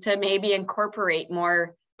opportunities to maybe incorporate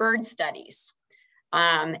more bird studies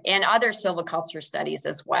and other silviculture studies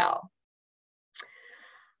as well.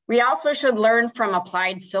 We also should learn from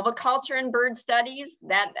applied silviculture and bird studies.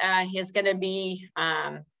 That is going to be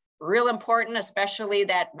real important, especially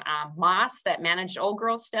that MOS, that managed old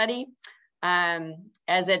growth study,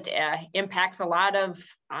 as it impacts a lot of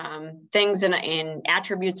things in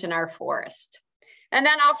attributes in our forest. And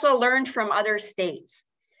then also learned from other states.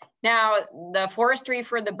 Now, the Forestry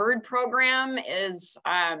for the Bird program is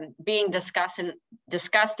being discussed in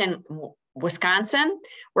Wisconsin.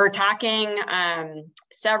 We're talking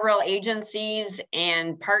several agencies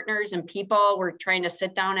and partners and people. We're trying to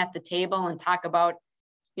sit down at the table and talk about,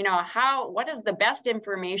 what is the best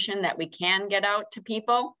information that we can get out to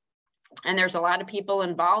people? And there's a lot of people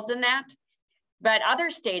involved in that. But other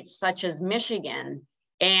states such as Michigan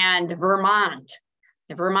and Vermont,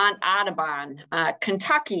 the Vermont Audubon,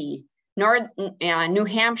 Kentucky, New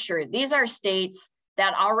Hampshire, these are states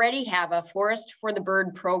that already have a Forest for the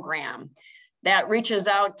Bird program that reaches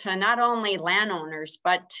out to not only landowners,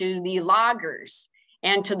 but to the loggers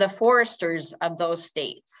and to the foresters of those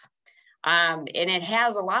states. And it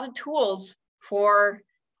has a lot of tools for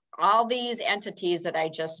all these entities that I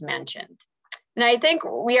just mentioned. And I think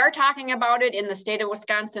we are talking about it in the state of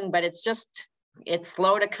Wisconsin, but it's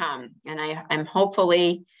slow to come. And I'm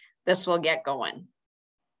hopefully this will get going.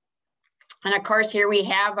 And of course, here we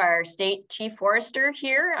have our state chief forester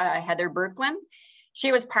here, Heather Berkland.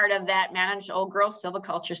 She was part of that managed old growth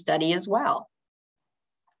silviculture study as well.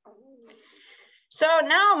 So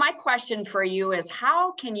now my question for you is,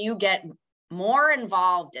 how can you get more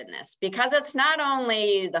involved in this? Because it's not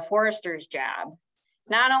only the forester's job, it's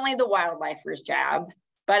not only the wildlifer's job,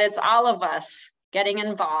 but it's all of us getting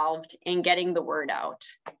involved in getting the word out.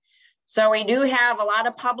 So we do have a lot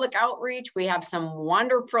of public outreach. We have some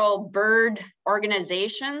wonderful bird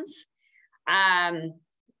organizations.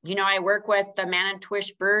 I work with the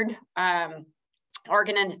Manitowish Bird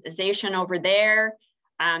organization over there.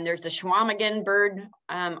 There's the Chequamegon bird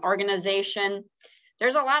organization.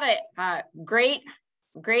 There's a lot of great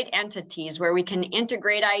entities where we can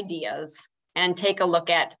integrate ideas and take a look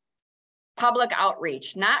at public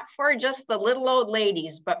outreach, not for just the little old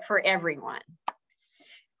ladies, but for everyone.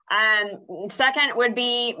 Second would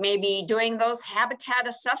be maybe doing those habitat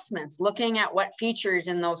assessments, looking at what features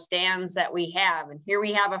in those stands that we have. And here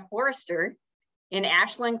we have a forester in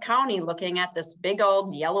Ashland County looking at this big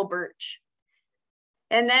old yellow birch.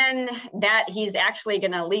 And then that he's actually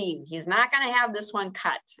going to leave. He's not going to have this one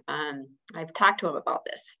cut. I've talked to him about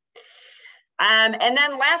this. And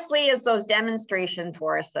then lastly is those demonstration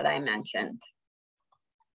forests that I mentioned.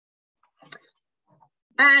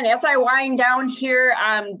 And as I wind down here,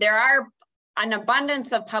 there are an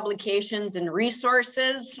abundance of publications and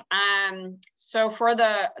resources. So for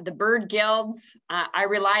the bird guilds, I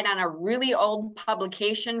relied on a really old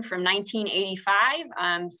publication from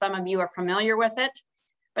 1985. Some of you are familiar with it,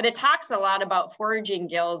 but it talks a lot about foraging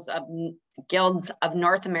guilds of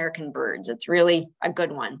North American birds. It's really a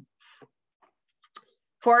good one.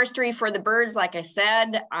 Forestry for the Birds, like I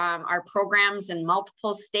said, are programs in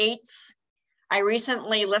multiple states. I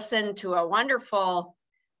recently listened to a wonderful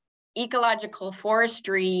ecological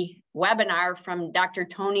forestry webinar from Dr.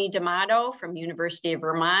 Tony D'Amato from University of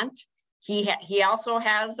Vermont. He also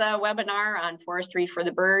has a webinar on forestry for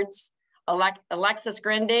the birds. Alexis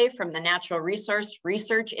Grinde from the Natural Resource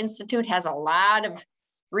Research Institute has a lot of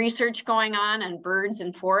research going on birds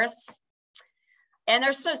and forests. And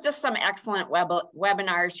there's just some excellent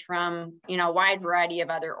webinars from, a wide variety of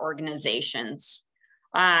other organizations.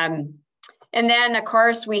 And then, of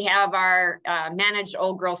course, we have our managed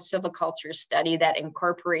old growth silviculture study that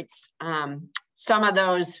incorporates some of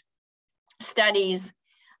those studies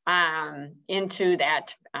into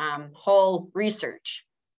that whole research.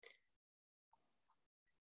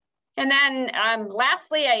 And then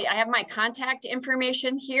lastly, I have my contact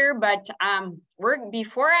information here, but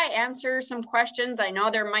before I answer some questions, I know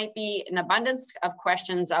there might be an abundance of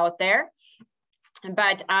questions out there,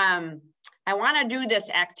 but I want to do this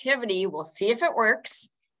activity. We'll see if it works.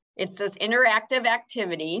 It's this interactive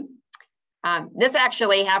activity. This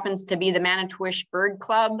actually happens to be the Manitowish Bird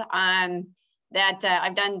Club that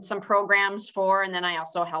I've done some programs for, and then I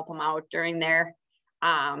also help them out during their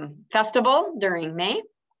festival during May.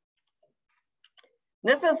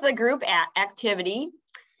 This is the group activity.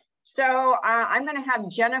 So I'm going to have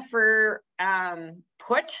Jennifer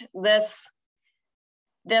put this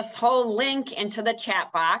whole link into the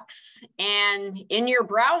chat box, and in your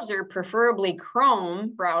browser, preferably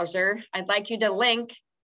Chrome browser, I'd like you to link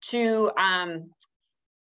to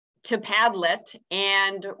Padlet.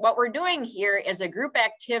 And what we're doing here is a group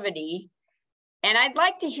activity, and I'd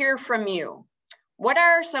like to hear from you. What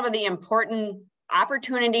are some of the important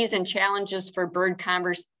opportunities and challenges for bird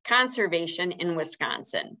conservation in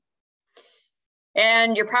Wisconsin?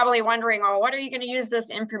 And you're probably wondering, oh, what are you going to use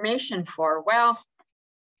this information for? Well,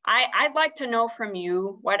 I'd like to know from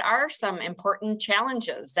you, what are some important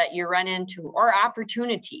challenges that you run into or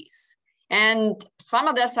opportunities? And some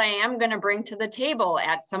of this I am going to bring to the table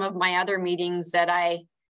at some of my other meetings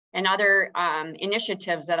and other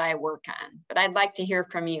initiatives that I work on, but I'd like to hear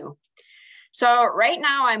from you. So right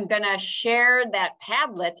now I'm going to share that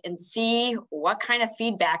Padlet and see what kind of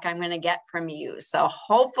feedback I'm going to get from you. So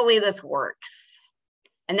hopefully this works.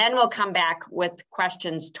 And then we'll come back with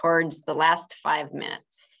questions towards the last 5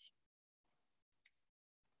 minutes.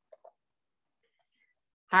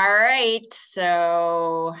 All right,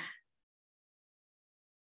 so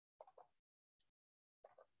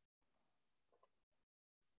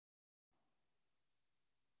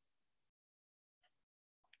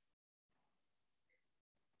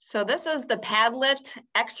this is the Padlet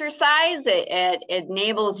exercise. It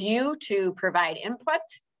enables you to provide input,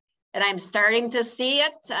 and I'm starting to see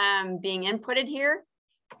it being inputted here.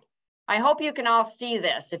 I hope you can all see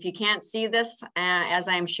this. If you can't see this as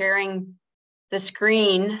I'm sharing the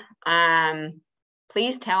screen,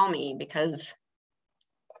 please tell me, because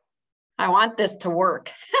I want this to work.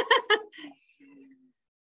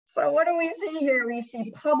 So what do we see here? We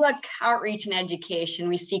see public outreach and education.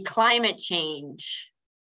 We see climate change.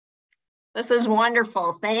 This is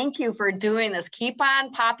wonderful. Thank you for doing this. Keep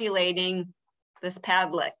on populating this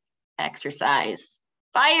Padlet exercise.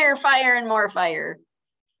 Fire, fire, and more fire.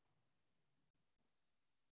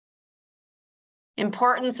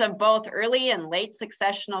 Importance of both early and late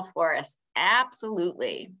successional forests.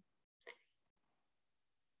 Absolutely.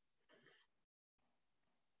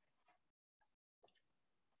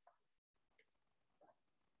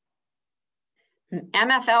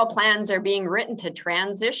 MFL plans are being written to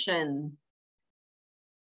transition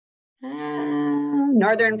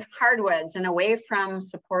Northern hardwoods and away from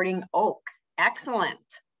supporting oak. Excellent.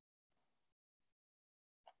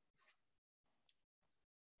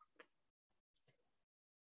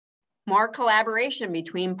 More collaboration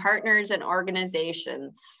between partners and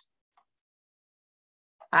organizations.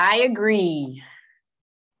 I agree.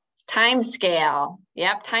 Time scale.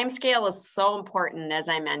 Yep, time scale is so important, as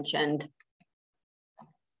I mentioned.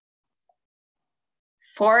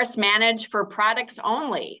 Forest managed for products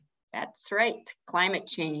only. That's right, climate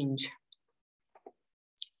change.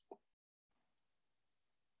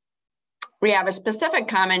 We have a specific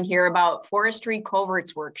comment here about Forestry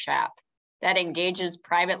Coverts Workshop that engages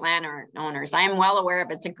private landowners. I am well aware of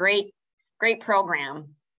it. It's a great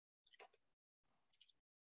program.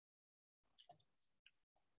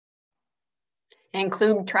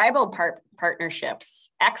 Include tribal partnerships.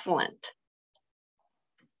 Excellent.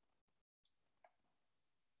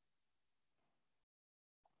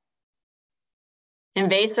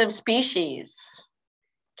 Invasive species.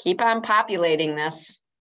 Keep on populating this.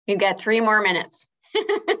 You've got 3 more minutes.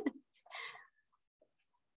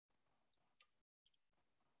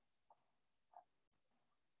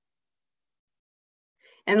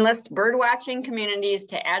 Enlist birdwatching communities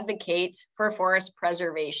to advocate for forest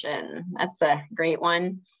preservation. That's a great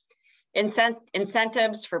one.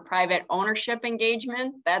 Incentives for private ownership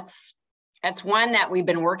engagement. That's one that we've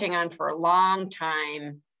been working on for a long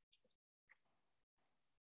time.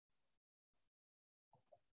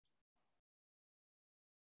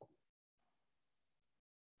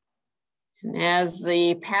 And as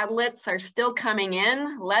the Padlets are still coming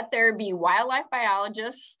in, let there be wildlife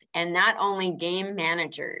biologists and not only game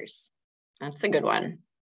managers. That's a good one.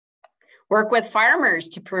 Work with farmers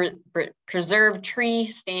to preserve tree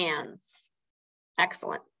stands.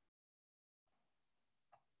 Excellent.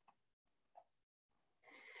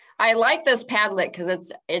 I like this Padlet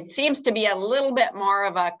because it seems to be a little bit more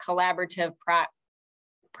of a collaborative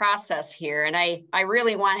process here. And I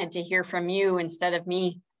really wanted to hear from you instead of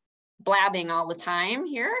me blabbing all the time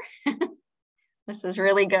here. This is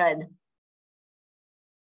really good.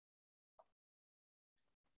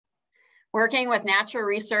 Working with Natural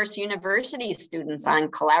Resource University students on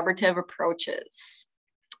collaborative approaches.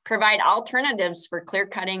 Provide alternatives for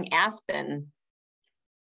clear-cutting aspen.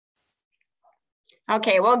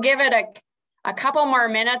 Okay, we'll give it a couple more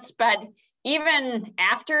minutes, but even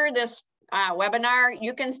after this webinar,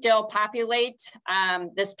 you can still populate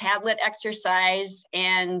this Padlet exercise,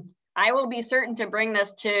 and I will be certain to bring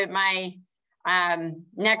this to my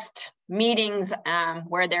next meetings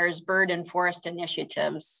where there's bird and forest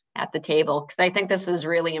initiatives at the table, because I think this is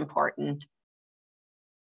really important.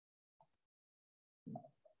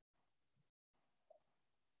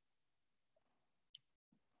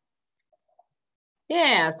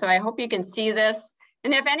 Yeah, so I hope you can see this.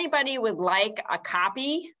 And if anybody would like a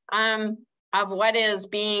copy of what is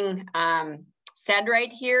being said right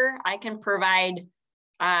here, I can provide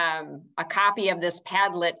a copy of this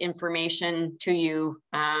Padlet information to you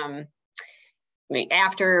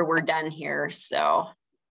after we're done here. So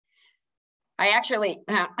I actually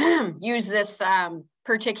use this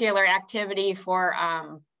particular activity for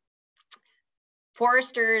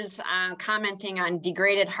foresters commenting on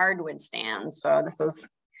degraded hardwood stands. So this was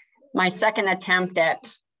my second attempt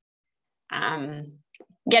at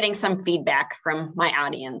getting some feedback from my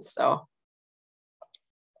audience. So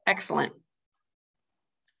excellent.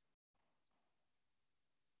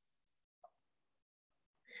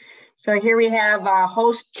 So here we have a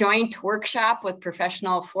host joint workshop with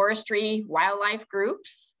professional forestry wildlife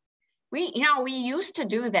groups. We used to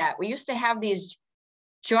do that. We used to have these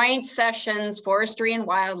joint sessions, forestry and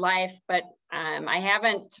wildlife, but I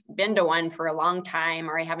haven't been to one for a long time,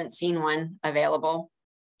 or I haven't seen one available.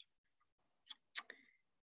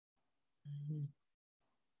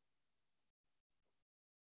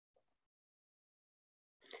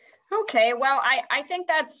 Okay, well, I think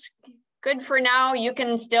that's good for now. You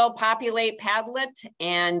can still populate Padlet,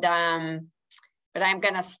 and but I'm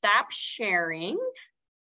going to stop sharing.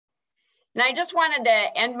 And I just wanted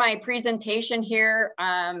to end my presentation here.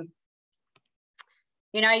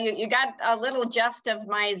 You got a little gist of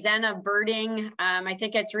my Zen of birding. I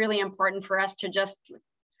think it's really important for us to just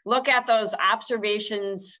look at those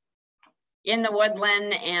observations in the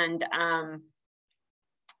woodland and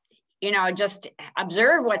just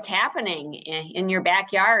observe what's happening in your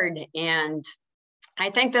backyard. And I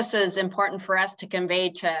think this is important for us to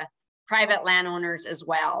convey to private landowners as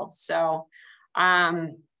well. So,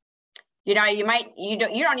 you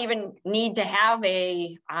don't even need to have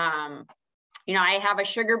a, I have a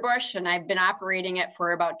sugar bush, and I've been operating it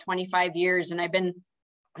for about 25 years, and I've been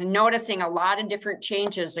noticing a lot of different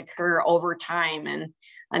changes occur over time. And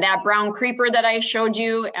that brown creeper that I showed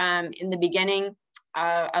you in the beginning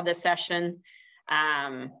of the session,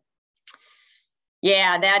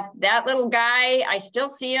 yeah, that little guy, I still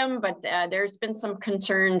see him, but there's been some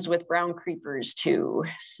concerns with brown creepers too,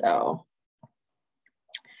 so.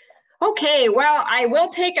 Okay, well, I will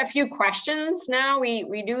take a few questions now.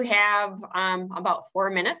 We do have about 4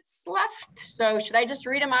 minutes left. So should I just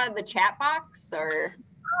read them out of the chat box, or?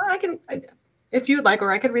 I can, if you'd like,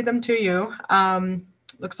 or I could read them to you.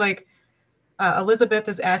 Looks like Elizabeth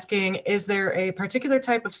is asking, is there a particular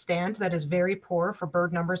type of stand that is very poor for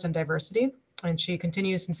bird numbers and diversity? And she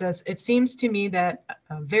continues and says, it seems to me that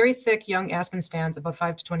very thick young aspen stands about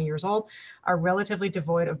 5 to 20 years old are relatively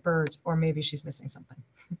devoid of birds, or maybe she's missing something.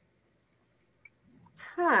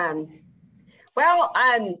 Well,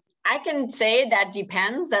 I can say that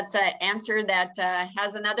depends. That's an answer that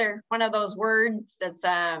has another one of those words that's,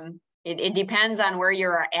 it depends on where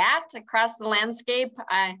you're at across the landscape.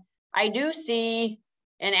 I do see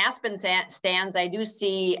in aspen stands, I do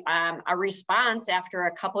see a response after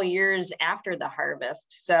a couple years after the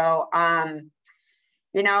harvest. So,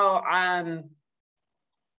 you know,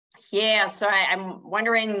 yeah, so I'm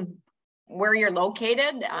wondering where you're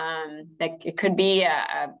located. That it could be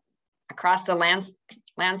across the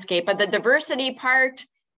landscape, but the diversity part,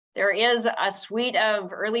 there is a suite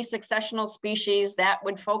of early successional species that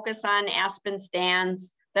would focus on aspen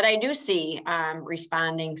stands that I do see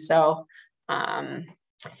responding. So and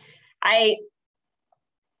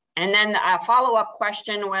then a follow-up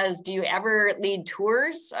question was, do you ever lead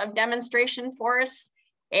tours of demonstration forests?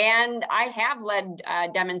 And I have led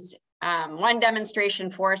one demonstration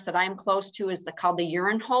forest that I'm close to is called the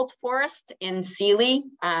Urenholt Forest in Sealy,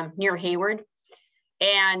 near Hayward.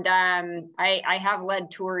 And I have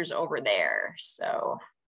led tours over there, so.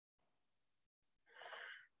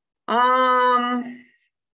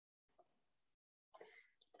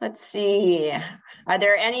 Let's see, are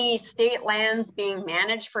there any state lands being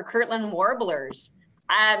managed for Kirtland warblers?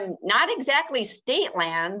 Not exactly state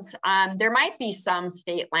lands. There might be some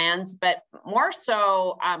state lands, but more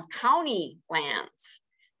so county lands.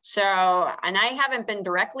 So, and I haven't been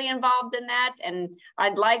directly involved in that. And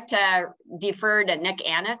I'd like to defer to Nick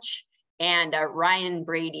Anich and Ryan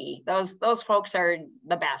Brady. Those folks are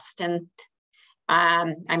the best. And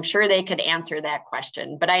I'm sure they could answer that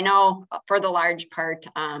question. But I know for the large part,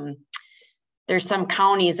 there's some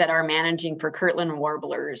counties that are managing for Kirtland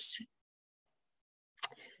warblers.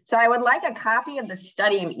 So I would like a copy of the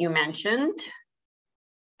study you mentioned,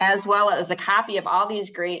 as well as a copy of all these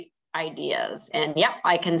great ideas. And yep,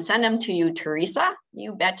 I can send them to you, Teresa,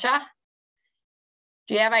 you betcha.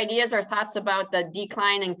 Do you have ideas or thoughts about the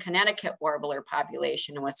decline in Connecticut warbler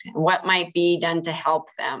population and what might be done to help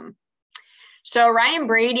them? So Ryan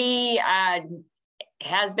Brady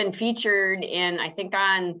has been featured in, I think,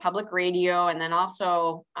 on public radio, and then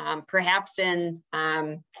also perhaps in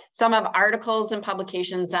some of articles and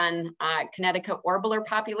publications on Connecticut warbler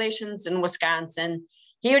populations in Wisconsin.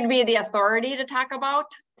 He would be the authority to talk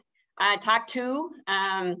to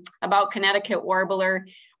about Connecticut warbler.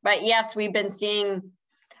 But yes, we've been seeing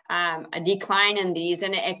a decline in these,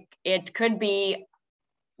 and it could be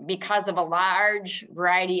because of a large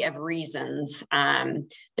variety of reasons.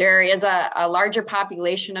 There is a larger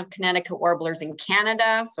population of Connecticut warblers in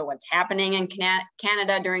Canada. So what's happening in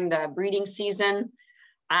Canada during the breeding season,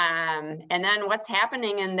 and then what's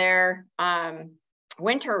happening in their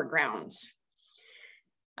winter grounds.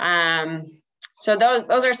 So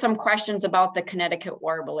those are some questions about the Connecticut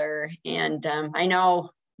warbler. And I know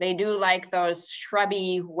they do like those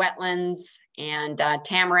shrubby wetlands and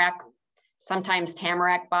tamarack, sometimes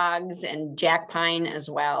tamarack bogs and jack pine as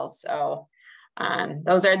well. So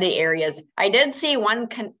those are the areas. I did see one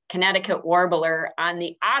Connecticut warbler on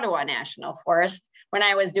the Ottawa National Forest when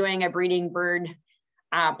I was doing a breeding bird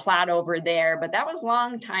plot over there, but that was a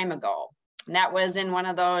long time ago. And that was in one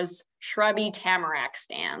of those shrubby tamarack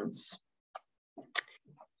stands.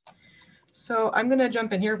 So I'm going to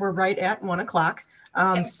jump in here. We're right at 1 o'clock.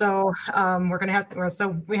 So we're going to have to,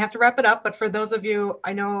 so we have to wrap it up. But for those of you,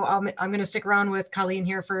 I know I'm going to stick around with Colleen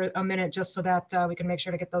here for a minute, just so that we can make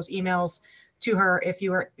sure to get those emails to her if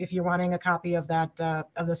you're wanting a copy of that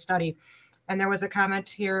of the study. And there was a comment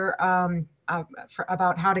here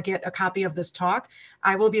about how to get a copy of this talk.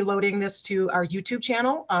 I will be loading this to our YouTube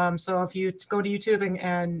channel. So if you go to YouTube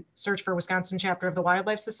and search for Wisconsin chapter of the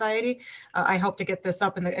Wildlife Society, I hope to get this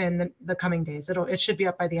up in the coming days. It should be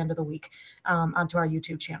up by the end of the week onto our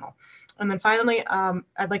YouTube channel. And then finally,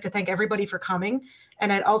 I'd like to thank everybody for coming.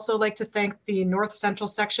 And I'd also like to thank the North Central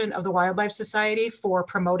section of the Wildlife Society for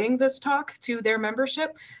promoting this talk to their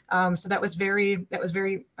membership. So that was very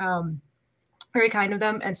kind of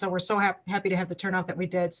them. And so we're so happy to have the turnout that we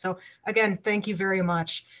did. So again, thank you very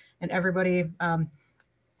much. And everybody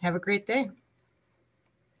have a great day.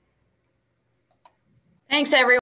 Thanks, everyone.